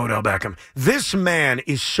Beckham, Odell Beckham. This man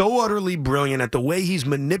is so utterly brilliant at the way he's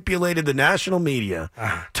manipulated the national media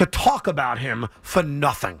to talk about him for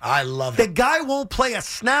nothing. I love it. it. The guy won't play a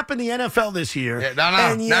snap in the NFL this year. Yeah,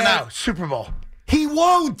 no. Super Bowl. He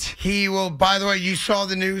won't. He will. By the way, you saw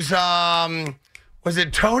the news. Was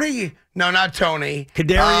it Tony? No, not Tony.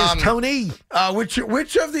 Kadarius Toney.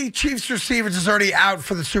 Which of the Chiefs receivers is already out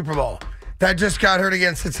for the Super Bowl? That just got hurt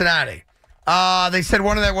against Cincinnati. They said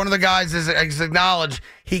one of the guys is acknowledged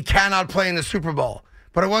he cannot play in the Super Bowl.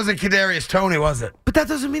 But it wasn't Kadarius Toney, was it? But that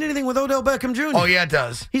doesn't mean anything with Odell Beckham Jr. Oh, yeah, it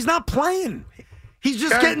does. He's not playing. He's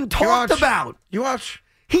just getting talked about. You watch.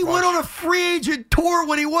 He went on a free agent tour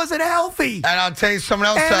when he wasn't healthy. And I'll tell you someone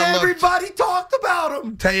else and that everybody talked about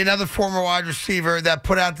him. Tell you another former wide receiver that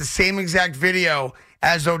put out the same exact video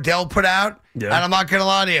as Odell put out. Yeah. And I'm not going to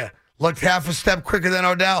lie to you. Looked half a step quicker than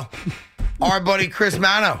Odell. Our buddy Chris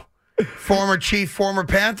Mano. Former Chief, former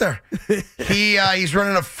Panther. He's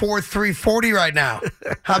running a 4.340 right now.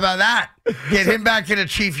 How about that? Get him back in a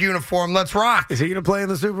Chief uniform. Let's rock. Is he going to play in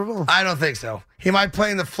the Super Bowl? I don't think so. He might play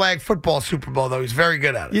in the flag football Super Bowl, though. He's very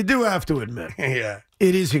good at it. You do have to admit. Yeah.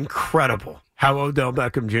 It is incredible how Odell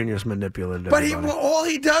Beckham Jr. is manipulated. But all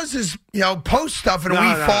he does is, post stuff and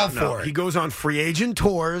we fall for it. He goes on free agent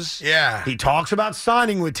tours. Yeah. He talks about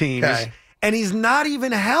signing with teams. Okay. And he's not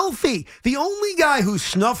even healthy. The only guy who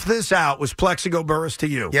snuffed this out was Plexico Burress to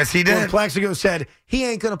you. Yes, he did. When Plexico said he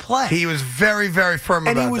ain't going to play. He was very, very firm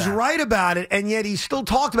about that. And he was right about it, and yet he still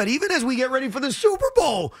talked about it. Even as we get ready for the Super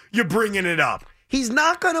Bowl, you're bringing it up. He's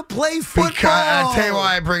not going to play football. I'll tell you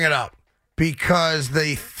why I bring it up. Because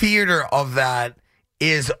the theater of that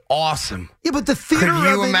is awesome. Yeah, but the theater Could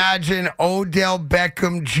you imagine Odell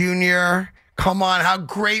Beckham Jr.? Come on, how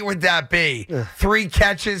great would that be? 3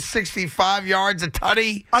 catches, 65 yards, a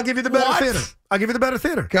tutty. I'll give you the better theater. I'll give you the better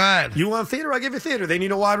theater. Go ahead. You want theater? I'll give you theater. They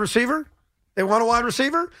need a wide receiver? They want a wide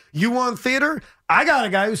receiver? You want theater? I got a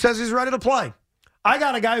guy who says he's ready to play. I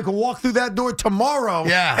got a guy who can walk through that door tomorrow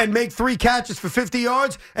and make 3 catches for 50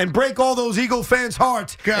 yards and break all those Eagle fans'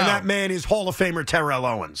 hearts. Go. And that man is Hall of Famer Terrell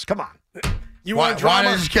Owens. Come on. You why, want drama? Why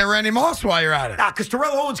don't you just get Randy Moss while you're at it? Nah, because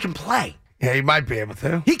Terrell Owens can play. Yeah, he might be able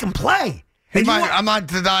to. He can play. I'm not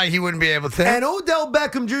denying he wouldn't be able to. And Odell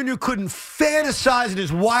Beckham Jr. couldn't fantasize in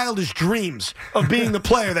his wildest dreams of being the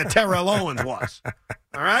player that Terrell Owens was.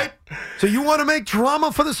 All right? So you want to make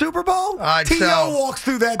drama for the Super Bowl? T.O. walks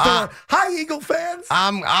through that door. Hi, Eagle fans.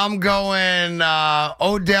 I'm going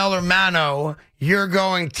Odell or Mano. You're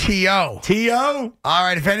going T.O. T.O.? All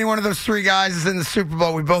right, if any one of those 3 guys is in the Super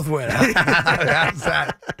Bowl, we both win. How's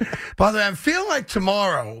that? By the way, I'm feeling like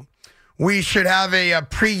tomorrow we should have a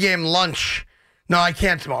pregame lunch. No, I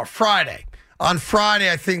can't tomorrow. Friday. On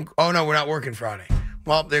Friday, I think. Oh, no, we're not working Friday.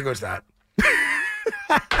 Well, there goes that.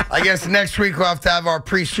 I guess next week we'll have to have our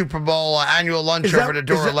pre-Super Bowl annual lunch over to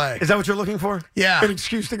Dora Lay. Is that what you're looking for? Yeah. An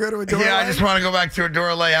excuse to go to a Dora Lay? Yeah, I just want to go back to a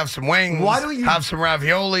Dora Lay, have some wings, Why don't you have some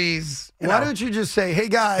raviolis. Why don't you just say, hey,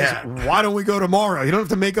 guys, why don't we go tomorrow? You don't have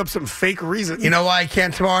to make up some fake reason. You know why I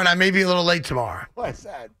can't tomorrow? And I may be a little late tomorrow. Why is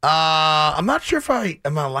that? I'm not sure if I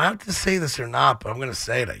am allowed to say this or not, but I'm going to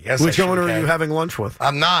say it. I guess. Which owner are you having lunch with?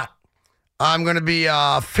 I'm not. I'm going to be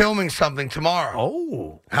filming something tomorrow.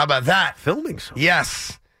 Oh. How about that? Filming something?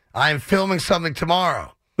 Yes. I'm filming something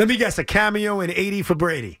tomorrow. Let me guess, a cameo in 80 for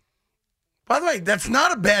Brady. By the way, that's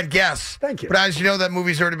not a bad guess. Thank you. But as you know, that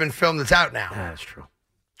movie's already been filmed. It's out now. That's true.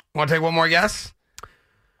 Want to take one more guess?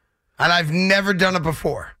 And I've never done it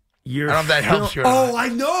before. I don't know if that helps you or not. I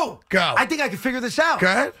know. Go. I think I can figure this out. Go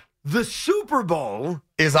ahead. The Super Bowl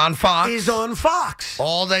is on Fox.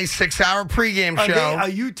 All day 6-hour pregame show. Are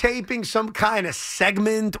you taping some kind of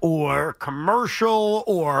segment or commercial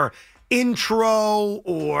or intro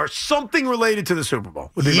or something related to the Super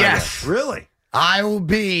Bowl? Yes. Really? I will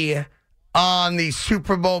be on the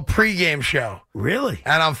Super Bowl pregame show. Really?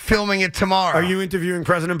 And I'm filming it tomorrow. Are you interviewing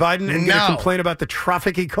President Biden and going to complain about the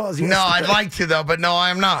traffic he caused yesterday? No, I'd like to, though, but no,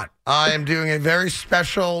 I am not. I am doing a very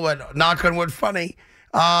special, but knock on wood funny,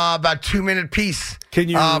 about 2-minute piece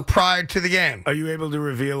prior to the game. Are you able to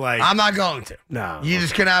reveal, I'm not going to. No. You're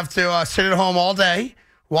just going to have to sit at home all day,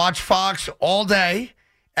 watch Fox all day,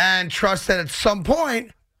 and trust that at some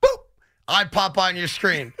point, boop, I pop on your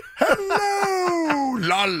screen. Hello,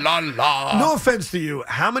 la, la, la. No offense to you.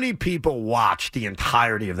 How many people watched the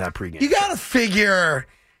entirety of that pregame? You got to figure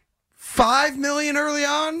 5 million early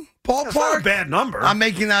on, ballpark. That's not a bad number. I'm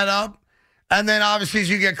making that up. And then obviously as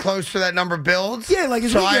you get closer, that number builds. Yeah, like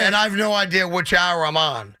and I have no idea which hour I'm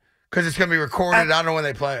on because it's going to be recorded. I don't know when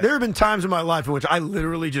they play it. There have been times in my life in which I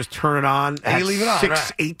literally just turn it on at you leave it on,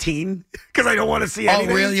 6:18 because I don't want to see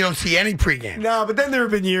anything. Oh, really? You don't see any pregame? No, but then there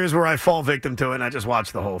have been years where I fall victim to it and I just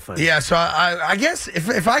watch the whole thing. Yeah, so I guess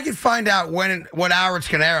if I could find out what hour it's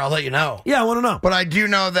going to air, I'll let you know. Yeah, I want to know. But I do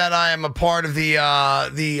know that I am a part of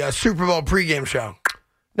the Super Bowl pregame show.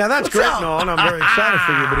 Now, that's great, Nolan. I'm very excited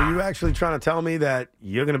for you, but are you actually trying to tell me that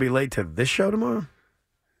you're going to be late to this show tomorrow?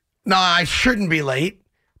 No, I shouldn't be late.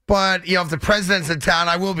 But, if the president's in town,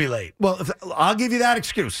 I will be late. Well, I'll give you that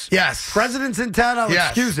excuse. Yes. President's in town, I'll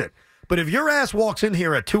excuse it. But if your ass walks in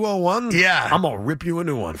here at 2:01, I'm going to rip you a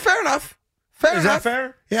new one. Fair enough. Is that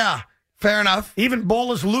fair? Yeah. Fair enough. Even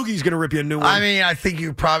Ballas Loogie's going to rip you a new one. I mean, I think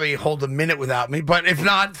you probably hold a minute without me, but if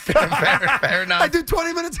not, fair enough. I do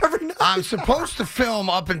 20 minutes every night. I'm supposed to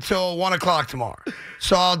film up until 1 o'clock tomorrow,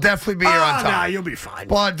 so I'll definitely be here on time. Nah, you'll be fine.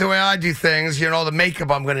 But the way I do things, the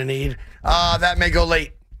makeup I'm going to need, that may go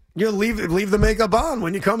late. You'll leave the makeup on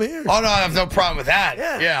when you come here. Oh, no, I have no problem with that.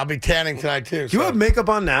 Yeah, I'll be tanning tonight, too. Do you have makeup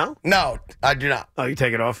on now? No, I do not. Oh, you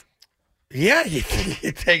take it off? Yeah, you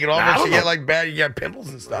take it off. You get pimples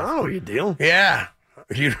and stuff. Oh, you deal? Yeah.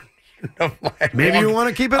 You know, maybe you want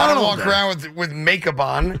to keep it on. I don't walk around with makeup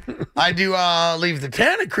on. I do leave the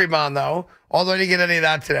tanning cream on, though, although I didn't get any of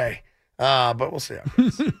that today. But we'll see.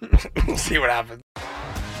 We'll see what happens.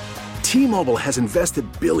 T-Mobile has invested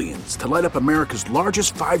billions to light up America's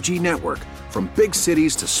largest 5G network, from big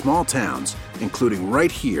cities to small towns, including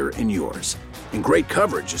right here in yours. And great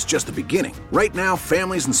coverage is just the beginning. Right now,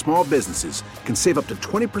 families and small businesses can save up to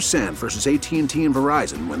 20% versus AT&T and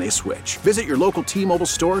Verizon when they switch. Visit your local T-Mobile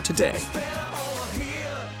store today.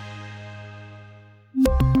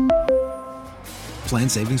 Plan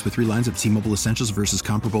savings with 3 lines of T-Mobile Essentials versus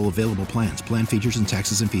comparable available plans. Plan features and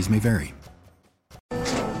taxes and fees may vary.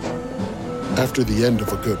 After the end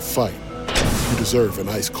of a good fight, you deserve an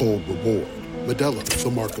ice-cold reward. Modelo is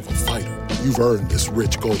the mark of a fighter. You've earned this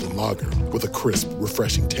rich golden lager with a crisp,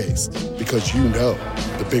 refreshing taste. Because you know,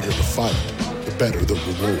 the bigger the fight, the better the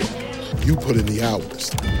reward. You put in the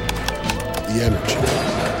hours, the energy,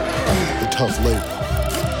 the tough labor.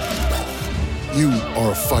 You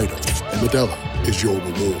are a fighter, and Modelo is your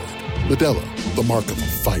reward. Modelo, the mark of a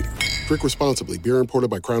fighter. Drink responsibly. Beer imported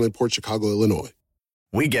by Crown Imports, Chicago, Illinois.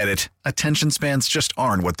 We get it. Attention spans just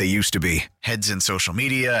aren't what they used to be. Heads in social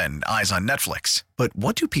media and eyes on Netflix. But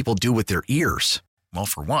what do people do with their ears? Well,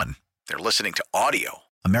 for one, they're listening to audio.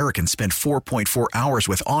 Americans spend 4.4 hours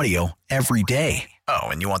with audio every day. Oh,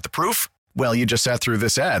 and you want the proof? Well, you just sat through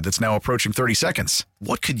this ad that's now approaching 30 seconds.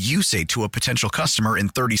 What could you say to a potential customer in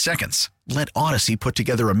 30 seconds? Let Odyssey put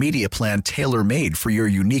together a media plan tailor-made for your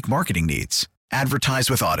unique marketing needs. Advertise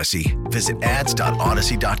with Odyssey. Visit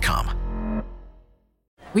ads.odyssey.com.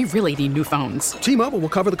 we really need new phones. T-Mobile will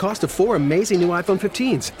cover the cost of 4 amazing new iPhone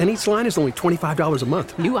 15s, and each line is only $25 a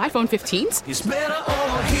month. New iPhone 15s? It's better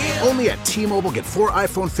over here. Only at T-Mobile, get 4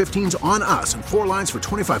 iPhone 15s on us and 4 lines for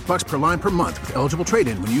 $25 per line per month with eligible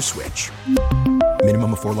trade-in when you switch.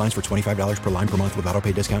 Minimum of 4 lines for $25 per line per month with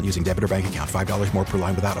autopay discount using debit or bank account. $5 more per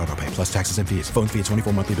line without autopay, plus taxes and fees. Phone fee at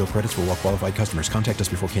 24 monthly bill credits for well-qualified customers. Contact us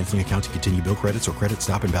before canceling account to continue bill credits or credit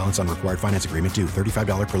stop and balance on required finance agreement due.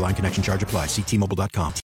 $35 per line connection charge applies. See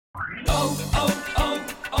T-Mobile.com.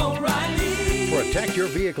 Protect your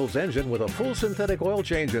vehicle's engine with a full synthetic oil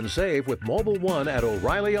change and save with Mobil 1 at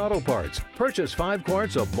O'Reilly Auto Parts. Purchase 5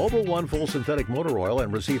 quarts of Mobil 1 full synthetic motor oil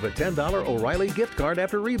and receive a $10 O'Reilly gift card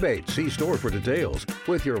after rebate. See store for details.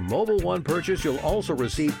 With your Mobil 1 purchase, you'll also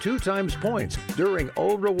receive 2 times points during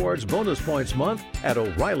O Rewards Bonus Points Month at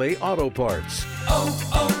O'Reilly Auto Parts.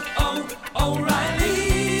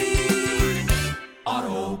 O'Reilly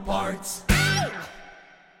Auto Parts.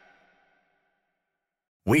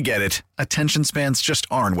 We get it. Attention spans just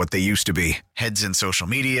aren't what they used to be. Heads in social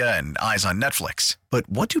media and eyes on Netflix. But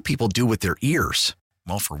what do people do with their ears?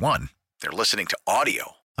 Well, for one, they're listening to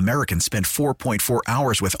audio. Americans spend 4.4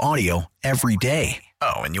 hours with audio every day.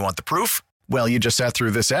 Oh, and you want the proof? Well, you just sat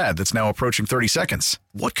through this ad that's now approaching 30 seconds.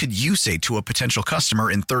 What could you say to a potential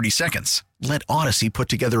customer in 30 seconds? Let Odyssey put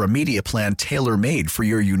together a media plan tailor-made for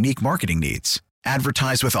your unique marketing needs.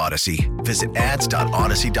 Advertise with Odyssey. Visit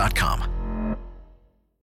ads.odyssey.com.